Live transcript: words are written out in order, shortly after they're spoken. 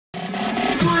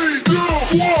3, 2,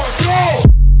 1, go!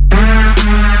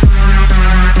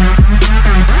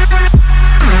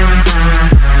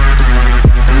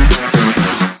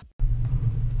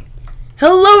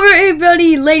 Hello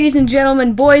everybody, ladies and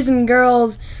gentlemen, boys and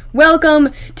girls. Welcome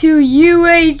to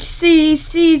UHC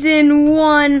Season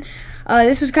 1.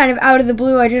 This was kind of out of the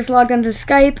blue. I just logged onto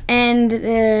Skype and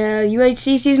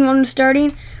UHC Season 1 was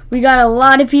starting. We got a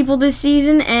lot of people this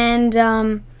season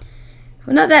and,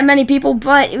 well, not that many people,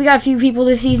 but we got a few people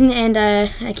this season and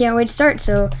I can't wait to start.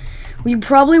 So we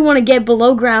probably want to get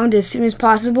below ground as soon as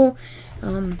possible.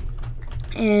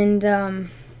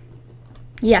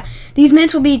 Yeah, these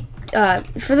minutes will be,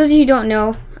 for those of you who don't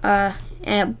know,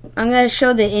 I'm going to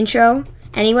show the intro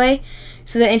anyway,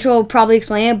 so the intro will probably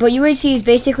explain it, but UHC is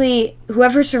basically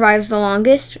whoever survives the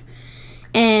longest,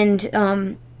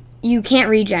 and you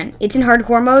can't regen. It's in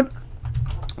hardcore mode,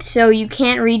 so you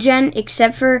can't regen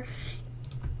except for,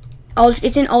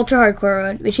 it's in ultra hardcore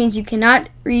mode, which means you cannot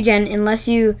regen unless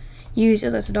you use,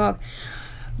 oh that's a dog,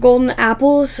 golden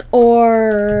apples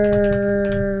or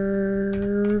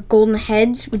golden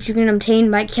heads, which you can obtain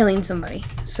by killing somebody.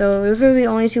 So those are the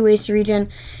only two ways to regen,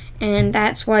 and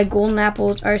that's why golden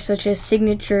apples are such a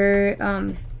signature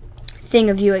thing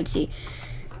of UHC.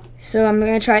 So I'm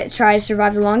gonna try to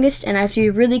survive the longest, and I have to be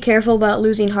really careful about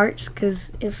losing hearts,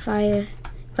 because if I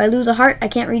lose a heart, I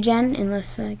can't regen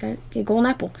unless I get a golden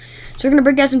apple. So we're gonna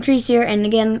break down some trees here, and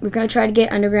again, we're gonna try to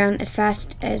get underground as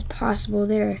fast as possible.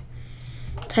 There,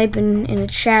 typing in the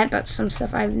chat about some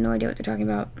stuff. I have no idea what they're talking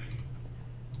about.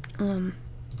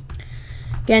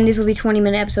 Again, these will be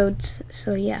 20-minute episodes,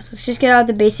 so yeah, so let's just get out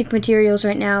the basic materials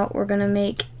right now. We're gonna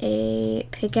make a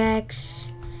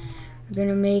pickaxe, we're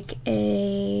gonna make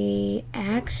a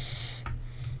axe,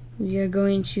 we are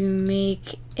going to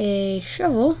make a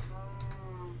shovel.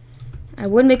 I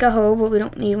would make a hoe, but we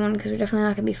don't need one because we're definitely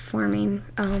not gonna be farming.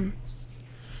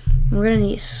 We're gonna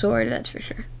need a sword, that's for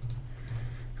sure.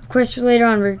 Of course, later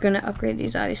on we're gonna upgrade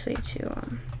these obviously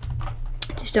to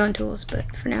stone tools,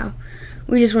 but for now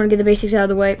we just want to get the basics out of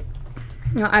the way.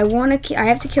 Now I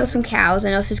have to kill some cows.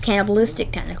 I know this is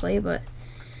cannibalistic technically, but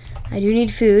I do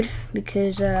need food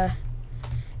because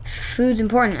food's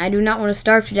important. I do not want to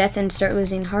starve to death and start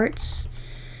losing hearts.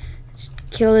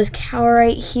 Just kill this cow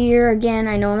right here. Again,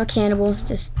 I know I'm a cannibal.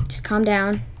 Just calm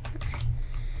down.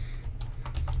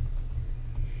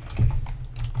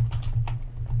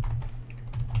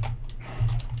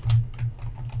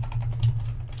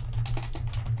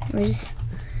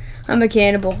 I'm a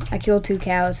cannibal. I killed 2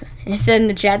 cows. And it said in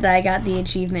the chat that I got the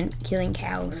achievement killing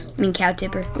cows. I mean cow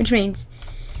tipper, which means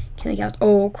killing cows.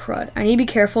 Oh crud. I need to be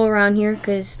careful around here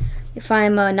because if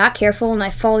I'm not careful and I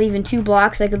fall even 2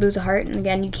 blocks, I could lose a heart. And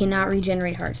again, you cannot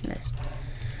regenerate hearts in this.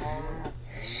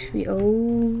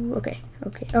 Okay,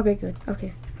 good.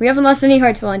 Okay. We haven't lost any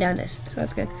hearts falling down this, so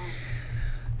that's good.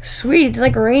 Sweet, it's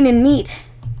like raining meat.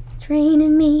 It's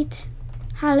raining meat.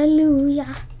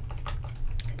 Hallelujah.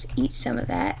 Let's eat some of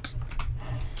that.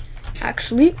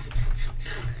 Actually,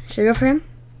 should I go for him?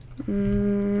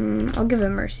 I'll give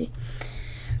him mercy.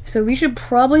 So we should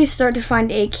probably start to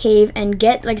find a cave and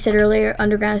get, like I said earlier,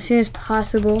 underground as soon as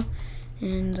possible.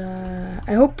 And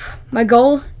I hope my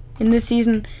goal in this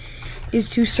season is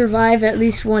to survive at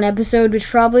least 1 episode, which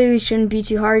probably shouldn't be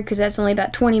too hard because that's only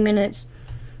about 20 minutes.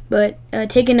 But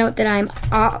take a note that I'm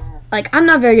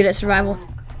not very good at survival.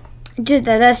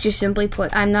 That's just simply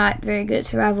put, I'm not very good at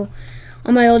survival.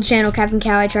 On my old channel, Captain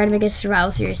Cow, I tried to make a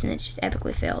survival series and it just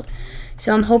epically failed.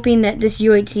 So I'm hoping that this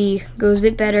UHC goes a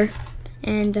bit better.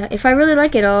 And if I really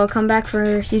like it, I'll come back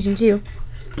for Season 2.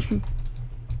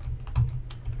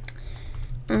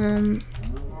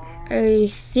 I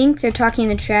think they're talking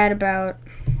in the chat about,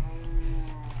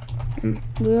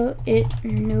 will it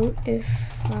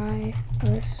notify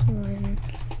us when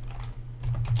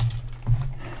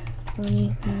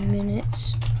 20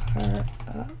 minutes are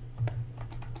up?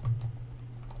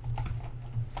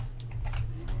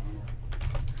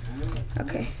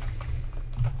 Okay.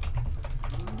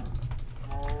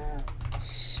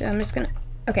 So I'm just gonna,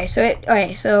 okay, so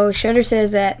Shredder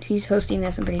says that he's hosting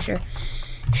this, I'm pretty sure.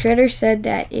 Shredder said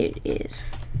that it is.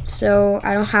 So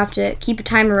I don't have to keep a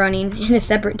timer running in a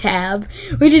separate tab,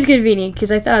 which is convenient because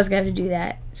I thought I was going to have to do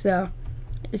that. So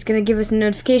it's going to give us a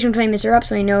notification when 20 minutes are up,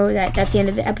 so I know that that's the end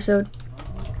of the episode.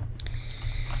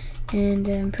 And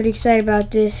I'm pretty excited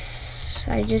about this.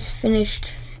 I just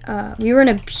finished, we were in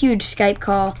a huge Skype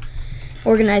call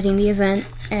organizing the event,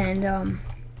 and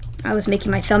I was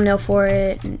making my thumbnail for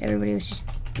it, and everybody was just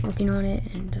working on it,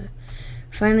 and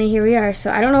finally here we are. So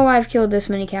I don't know why I've killed this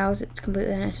many cows. It's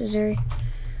completely unnecessary.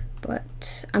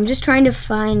 But I'm just trying to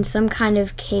find some kind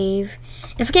of cave.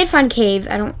 And if I can't find cave,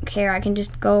 I don't care. I can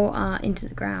just go into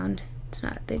the ground. It's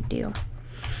not a big deal.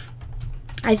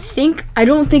 I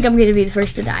don't think I'm gonna be the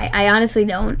first to die. I honestly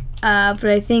don't. But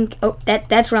I think, oh,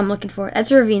 that's what I'm looking for.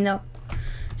 That's a ravine though,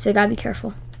 so I gotta be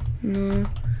careful. No,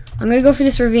 I'm gonna go for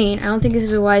this ravine. I don't think this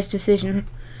is a wise decision,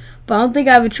 but I don't think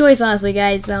I have a choice, honestly,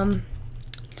 guys.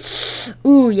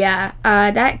 Ooh, yeah,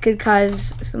 that could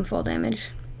cause some fall damage.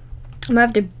 I'm gonna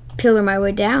have to pillar my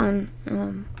way down.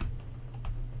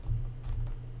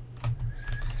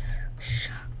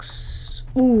 Shucks.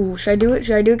 Ooh, should I do it?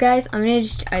 Should I do it, guys? I'm gonna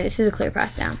just. This is a clear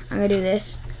path down. I'm gonna do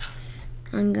this.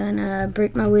 I'm gonna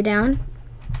break my way down,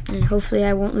 and hopefully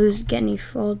I won't get any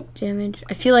fall damage.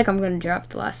 I feel like I'm gonna drop at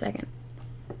the last second.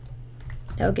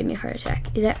 That would give me a heart attack.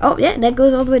 Is that? Oh yeah, that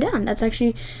goes all the way down. That's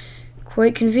actually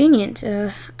quite convenient.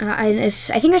 I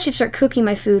think I should start cooking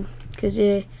my food because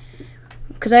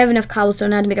I have enough cobblestone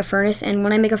now to make a furnace. And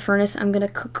when I make a furnace, I'm gonna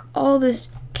cook all these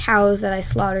cows that I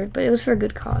slaughtered. But it was for a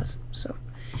good cause, so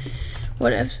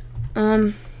whatevs.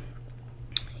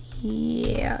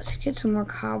 Yeah, let's get some more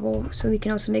cobble so we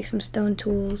can also make some stone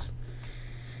tools.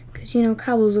 Cause you know,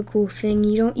 cobble's a cool thing.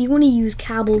 You want to use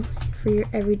cobble for your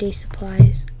everyday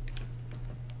supplies.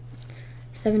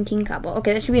 17 cobble.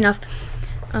 Okay, that should be enough.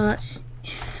 Let's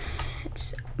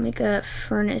make a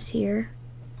furnace here.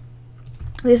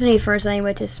 We also need a furnace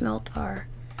anyway to smelt our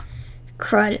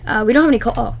crud. We don't have any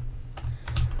coal. Oh,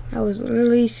 that was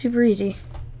literally super easy.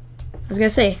 I was gonna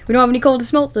say, we don't have any coal to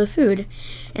smelt the food.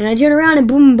 And I turn around and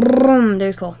boom, boom,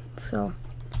 there's coal. So,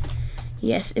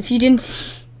 yes, if you didn't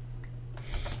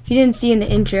see in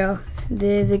the intro,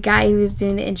 the guy who was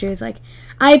doing the intro was like,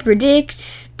 I predict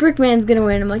Brickman's gonna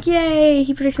win. I'm like, yay,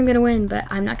 he predicts I'm gonna win, but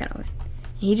I'm not gonna win.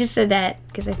 And he just said that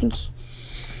because I think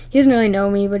he doesn't really know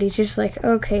me, but he's just like,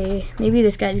 okay, maybe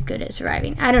this guy's good at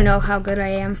surviving. I don't know how good I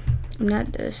am. I'm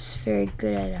not just very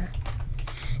good at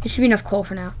it should be enough coal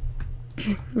for now.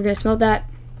 We're gonna smelt that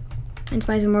and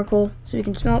buy some more coal so we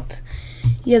can smelt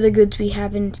the other goods we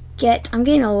happen to get. I'm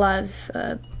getting a lot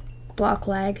of block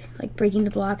lag, like breaking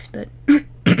the blocks, but okay,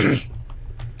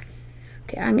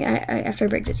 after I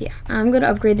break this, yeah, I'm gonna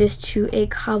upgrade this to a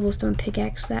cobblestone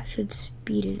pickaxe. That should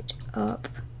speed it up.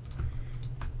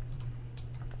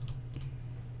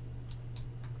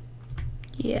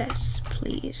 Yes,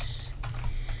 please.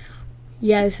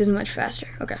 Yeah, this is much faster.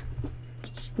 Okay.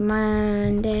 Just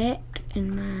mind it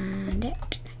and mind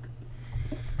it.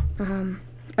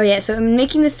 Oh yeah, so in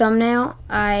making the thumbnail,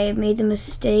 I made the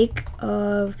mistake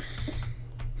of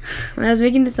when I was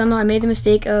making the thumbnail, I made the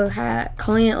mistake of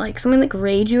calling it like something like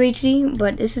Rage UHC,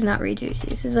 but this is not Rage UHC.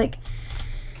 This is like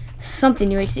something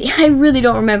UHC. I really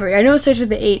don't remember. I know it starts with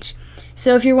the H.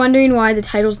 So if you're wondering why the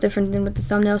title's different than what the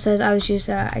thumbnail says, I just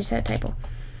had a typo.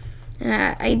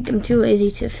 I'm too lazy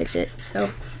to fix it,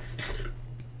 so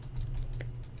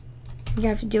you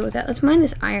have to deal with that. Let's mine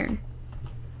this iron.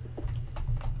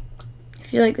 I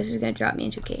feel like this is gonna drop me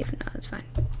into a cave. No, that's fine.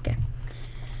 Okay.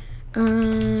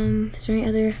 Is there any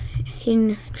other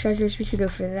hidden treasures? We should go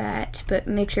for that, but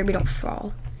make sure we don't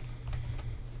fall.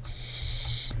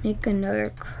 Let's make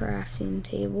another crafting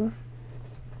table.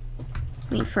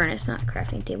 I mean furnace, not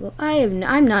crafting table. I'm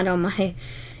not on my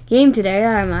game today.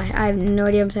 I have no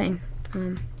idea what I'm saying.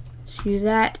 Let's use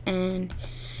that and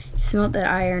smelt that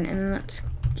iron, and let's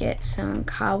get some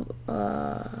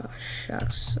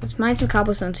shucks. Let's mine some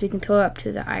cobblestone so we can pillar up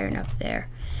to the iron up there,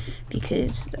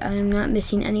 because I'm not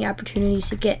missing any opportunities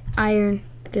to get iron,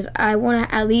 because I want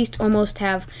to at least almost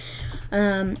have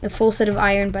a full set of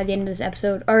iron by the end of this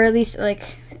episode, or at least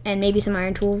like, and maybe some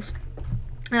iron tools.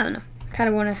 I don't know. I kind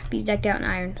of want to be decked out in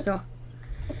iron, so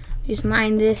just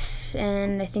mine this,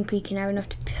 and I think we can have enough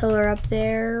to pillar up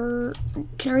there.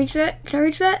 Can I reach that? Can I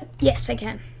reach that? Yes, I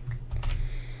can.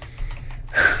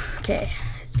 Okay,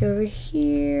 let's go over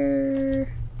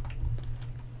here.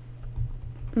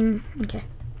 Okay.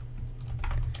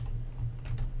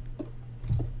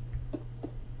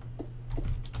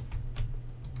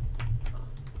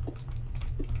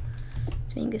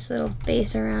 Let's make this little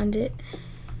base around it.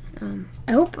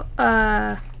 I hope,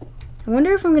 I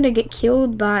wonder if I'm gonna get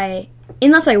killed by,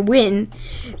 unless I win.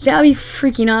 That'd be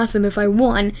freaking awesome if I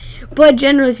won. But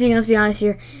generally speaking, let's be honest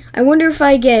here, I wonder if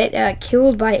I get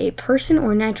killed by a person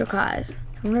or natural cause.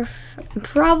 I wonder if I'm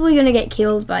probably gonna get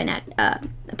killed by a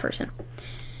person.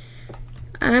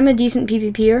 I'm a decent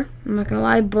PvPer, I'm not gonna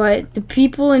lie, but the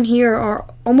people in here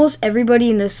are, almost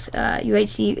everybody in this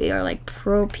UHC are like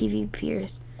pro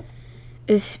PvPers.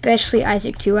 Especially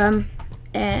Isaac 2M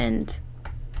and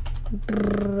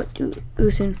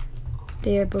Usun.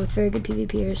 They are both very good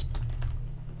PvPers.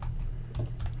 I'm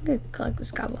gonna collect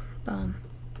this cobble.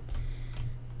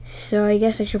 So I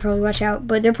guess I should probably watch out.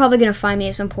 But they're probably gonna find me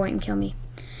at some point and kill me.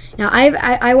 Now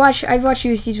I've watched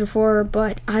UHCs before,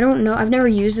 but I don't know. I've never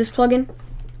used this plugin.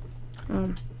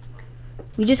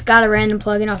 We just got a random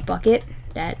plugin off Bucket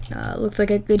that looks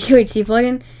like a good UHC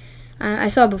plugin. I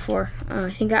saw it before.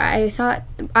 I thought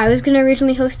I was gonna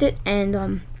originally host it, and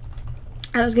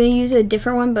I was gonna use a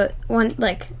different one, but one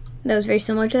like that was very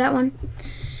similar to that one.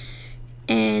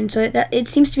 And so it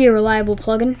seems to be a reliable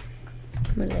plugin.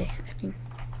 What are they asking?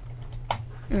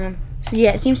 So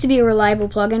yeah, it seems to be a reliable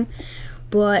plugin,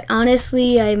 but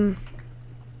honestly, I'm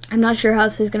not sure how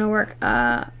this is gonna work.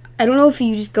 I don't know if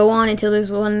you just go on until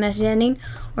there's one message ending,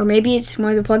 or maybe it's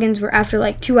one of the plugins where after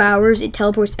like 2 hours it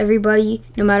teleports everybody,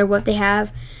 no matter what they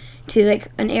have, to like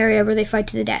an area where they fight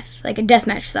to the death, like a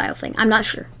deathmatch style thing. I'm not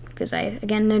sure because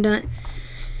again never done it.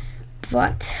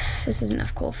 But this is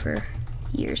enough coal for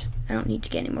years. I don't need to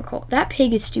get any more coal. That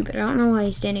pig is stupid. I don't know why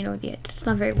he's standing over the edge. It's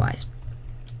not very wise.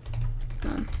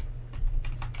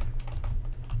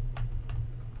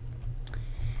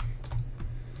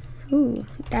 Ooh,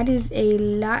 that is a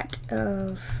lot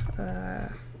of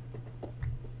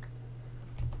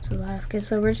okay,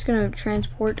 so we're just gonna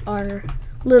transport our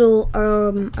little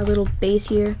base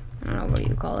here. I don't know, what do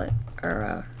you call it?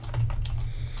 Our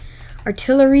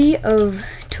artillery of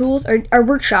tools, our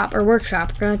workshop. We're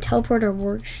gonna teleport our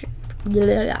workshop.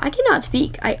 I cannot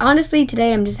speak. Honestly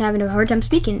today I'm just having a hard time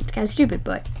speaking. It's kind of stupid,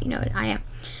 but you know I am.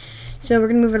 So we're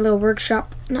gonna move our little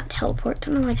workshop, not teleport.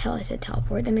 Don't know why the hell I said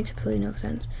teleport. That makes absolutely no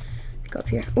sense. Go up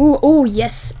here. Oh,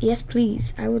 yes,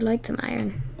 please. I would like some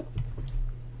iron.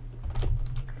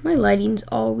 My lighting's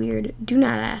all weird. Do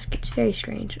not ask. It's very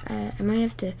strange. I might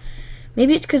have to.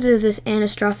 Maybe it's because of this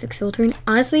anisotropic filtering.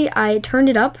 Honestly, I turned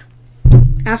it up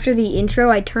after the intro.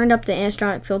 I turned up the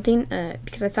anisotropic filtering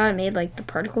because I thought it made like the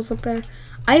particles look better.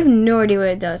 I have no idea what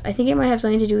it does. I think it might have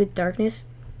something to do with darkness.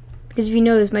 Because if you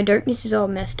notice, my darkness is all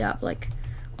messed up. Like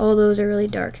all those are really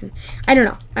dark. And I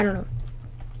don't know.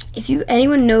 If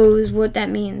anyone knows what that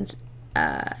means,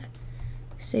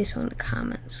 say so in the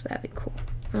comments. That'd be cool.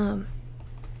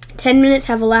 10 minutes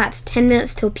have elapsed. 10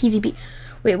 minutes till PvP.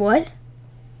 Wait, what?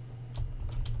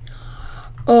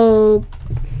 Oh.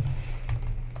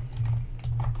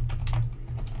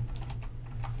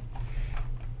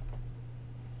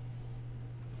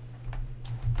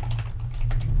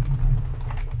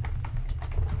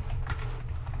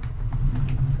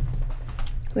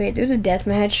 Wait, there's a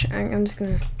deathmatch. I'm just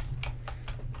gonna.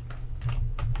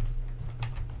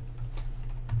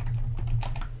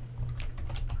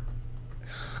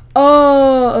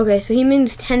 Oh, okay, so he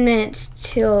means 10 minutes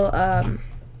till, I'm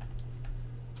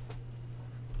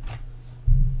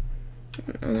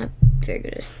not very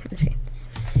good at it. Let's see.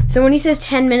 So when he says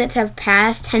 10 minutes have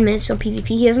passed, 10 minutes till PvP,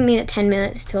 he doesn't mean that 10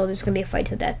 minutes till there's going to be a fight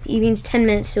to the death. He means 10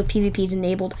 minutes till PvP is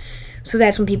enabled, so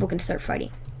that's when people can start fighting.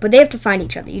 But they have to find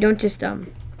each other. You don't just, I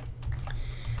don't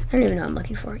even know what I'm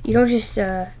looking for. You don't just,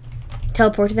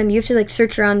 teleport to them. You have to, like,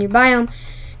 search around your biome,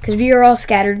 because we are all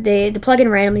scattered. The plugin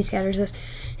randomly scatters us.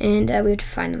 And we have to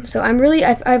find them. So I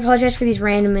apologize for these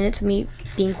random minutes of me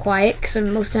being quiet, because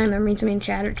most of the time I'm reading something in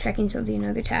chat or checking something in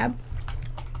another tab.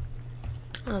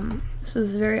 So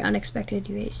it's a very unexpected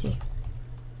UHC.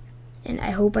 And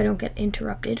I hope I don't get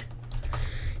interrupted,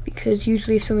 because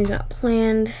usually if something's not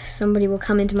planned, somebody will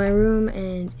come into my room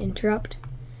and interrupt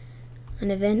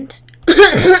an event.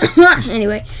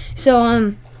 Anyway,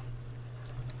 so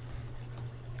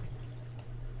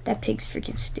that pig's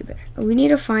freaking stupid. We need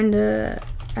to find the.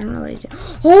 I don't know what he's doing.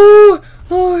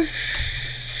 Oh,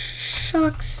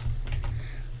 shucks.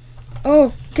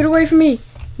 Oh, get away from me.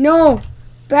 No,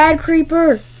 bad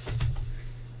creeper.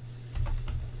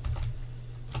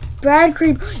 Bad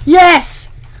creep. Yes.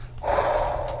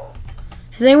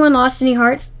 Has anyone lost any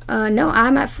hearts? No,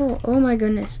 I'm at full. Oh my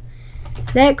goodness.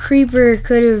 That creeper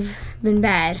could have been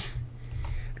bad.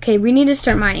 Okay, we need to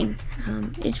start mining.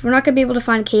 We're not going to be able to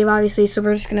find a cave, obviously, so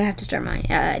we're just going to have to start mining.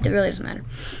 It really doesn't matter.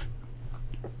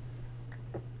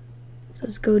 So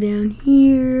let's go down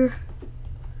here.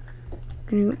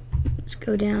 Let's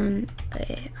go down.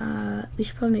 We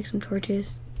should probably make some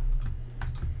torches.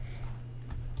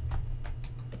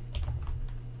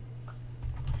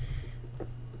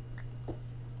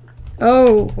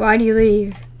 Oh, why do you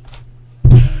leave?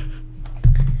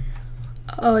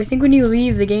 Oh, I think when you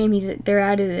leave the game, they're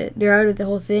out of it. They're out of the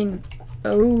whole thing.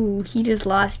 Oh, he just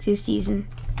lost his season.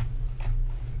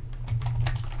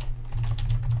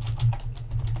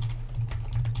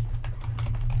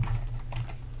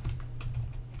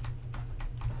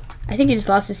 I think he just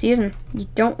lost his season. You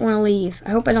don't want to leave.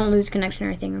 I hope I don't lose connection or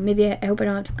anything, or maybe I hope I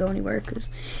don't have to go anywhere, because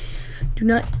I do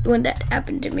not want that to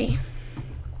happen to me.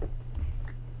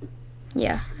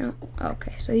 Yeah. I don't,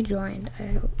 okay, so he joined. I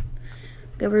hope.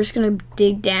 Okay, we're just gonna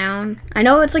dig down. I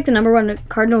know it's like the #1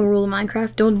 cardinal rule of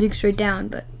Minecraft. Don't dig straight down,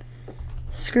 but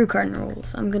screw cardinal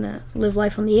rules. I'm gonna live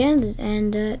life on the end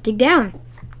and dig down.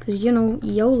 Because, you know,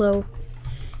 YOLO.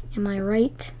 Am I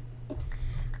right?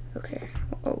 Okay.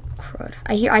 Oh, crud.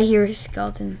 I hear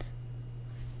skeletons.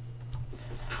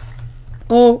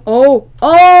 Oh, oh,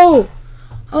 oh!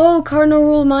 Oh, cardinal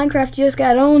rule of Minecraft just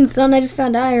got owned, son. I just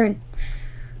found iron.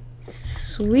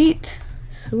 Sweet.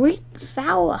 Sweet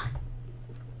sour.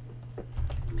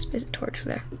 There's a torch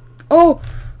there. Oh!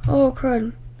 Oh,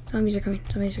 crud. Zombies are coming.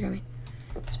 Zombies are coming.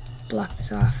 Let's block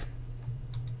this off.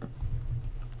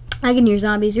 I can hear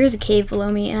zombies. There's a cave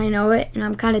below me, and I know it, and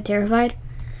I'm kind of terrified.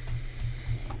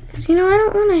 Because, you know, I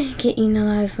don't want to get eaten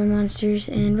alive by monsters,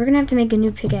 and we're going to have to make a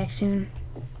new pickaxe soon.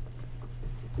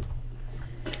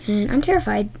 And I'm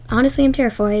terrified. Honestly, I'm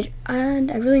terrified. And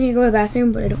I really need to go to the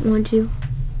bathroom, but I don't want to.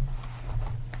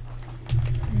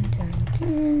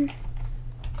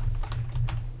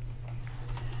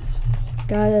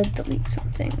 Gotta delete some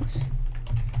things.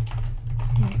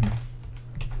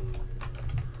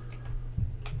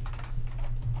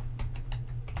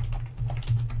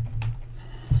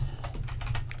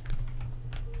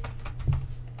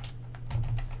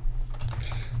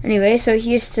 Anyway, so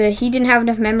he didn't have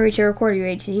enough memory to record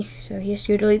UHC, so he has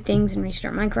to delete things and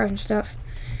restart Minecraft and stuff.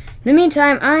 In the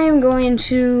meantime, I am going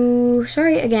to,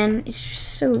 sorry again, it's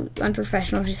just so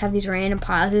unprofessional to just have these random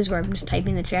pauses where I'm just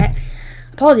typing the chat.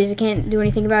 Apologies, I can't do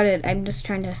anything about it. I'm just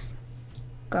trying to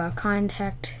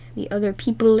contact the other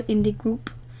people in the group.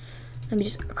 Let me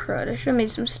just, crud, I should have made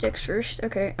some sticks first.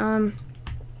 Okay,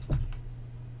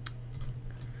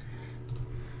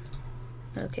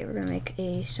 okay, we're gonna make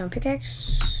a stone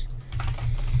pickaxe.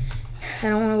 I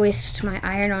don't want to waste my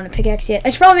iron on a pickaxe yet. I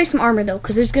should probably make some armor though,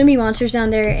 because there's gonna be monsters down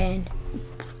there, and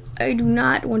I do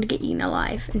not want to get eaten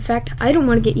alive. In fact, I don't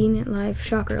want to get eaten alive.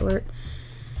 Shocker alert.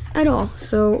 At all.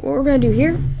 So what we're gonna do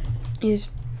here is,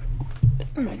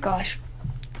 oh my gosh,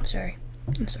 I'm sorry.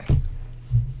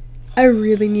 I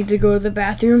really need to go to the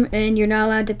bathroom, and you're not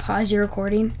allowed to pause your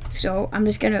recording. So I'm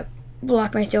just gonna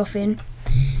block myself in.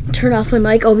 Turn off my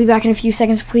mic. I'll be back in a few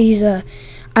seconds, please.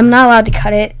 I'm not allowed to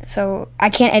cut it, so I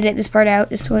can't edit this part out.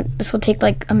 This will take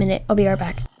like a minute. I'll be right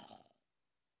back.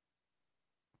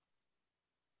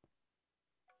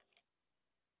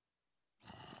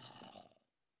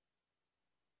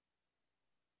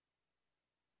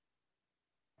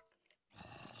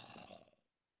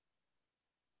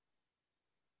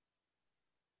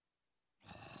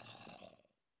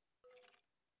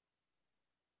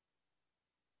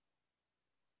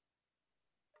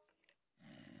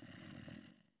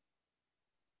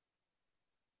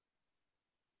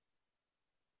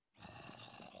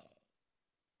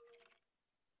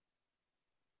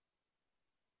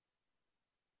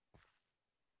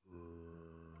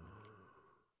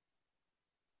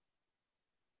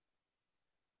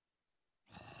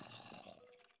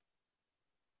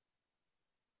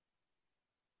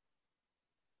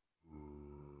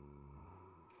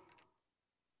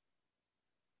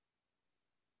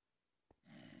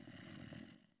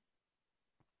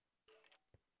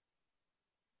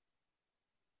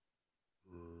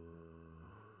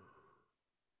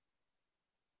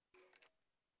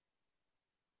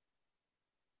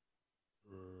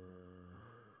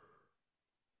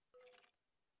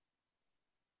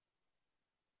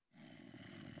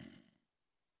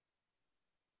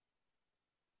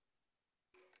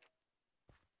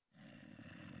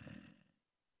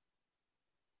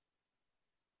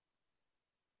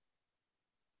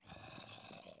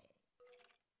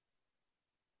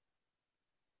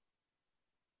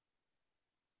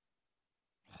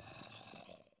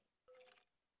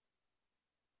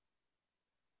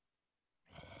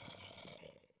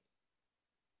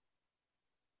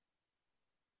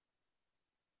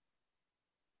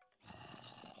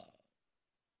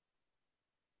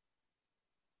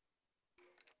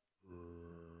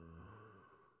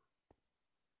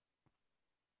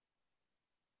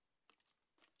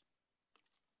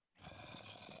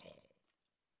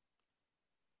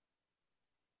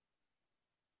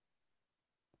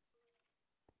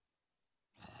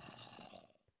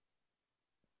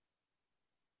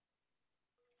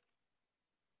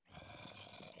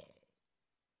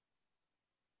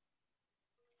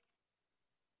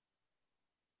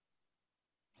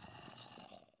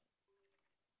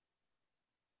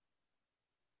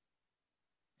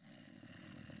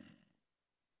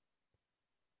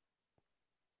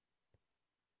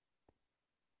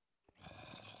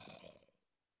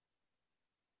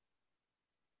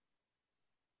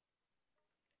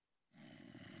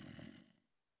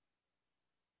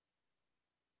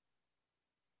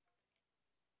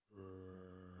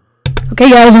 Okay,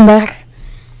 guys, I'm back.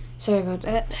 Sorry about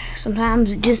that.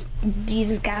 Sometimes you just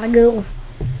gotta go.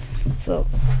 So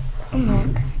I'm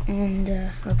back, and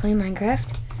we're playing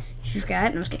Minecraft. You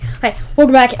forgot? I'm just kidding. Okay,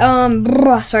 welcome back.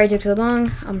 Sorry it took so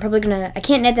long. I'm probably gonna. I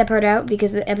can't net that part out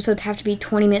because the episodes have to be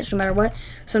 20 minutes no matter what.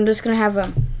 So I'm just gonna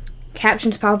have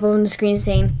captions pop up on the screen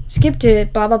saying "skip to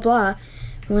blah blah blah"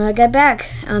 when I get back.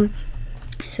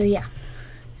 So yeah.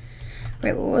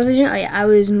 Right, what was I doing? Oh yeah, I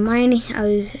was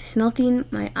smelting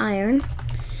my iron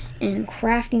and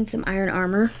crafting some iron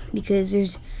armor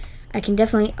because I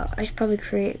should probably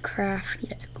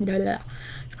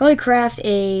craft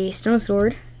a stone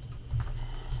sword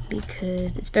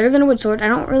because it's better than a wood sword. I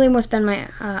don't really want to spend my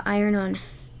iron on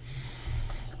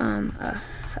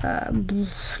I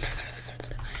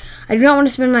do not want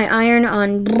to spend my iron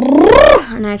on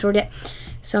an iron sword yet.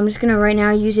 So I'm just gonna right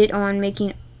now use it on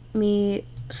making me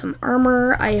some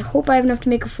armor. I hope I have enough to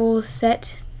make a full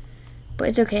set, but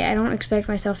it's okay. I don't expect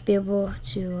myself to be able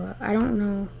to. I don't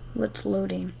know what's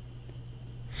loading.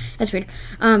 That's weird.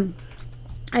 I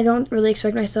don't really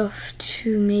expect myself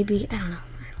to maybe. I don't know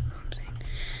what I'm saying.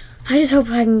 I just hope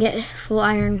I can get full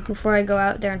iron before I go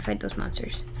out there and fight those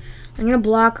monsters. I'm gonna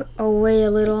block away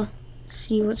a little,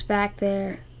 see what's back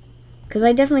there, because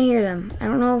I definitely hear them. I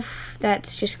don't know if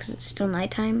that's just because it's still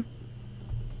nighttime.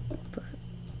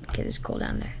 Okay, it's cold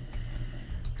down there.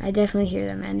 I definitely hear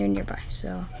them, and they're nearby,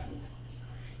 so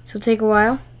it'll take a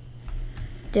while.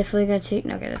 Definitely gonna take.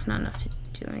 Okay, that's not enough to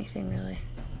do anything really.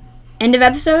 End of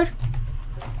episode.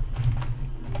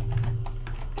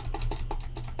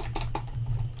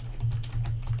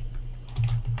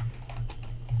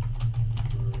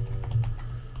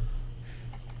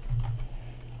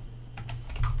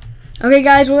 Okay,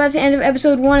 guys. Well, that's the end of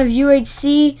episode 1 of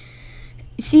UHC.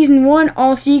 Season 1.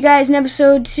 I'll see you guys in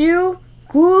episode 2.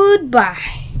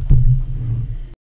 Goodbye.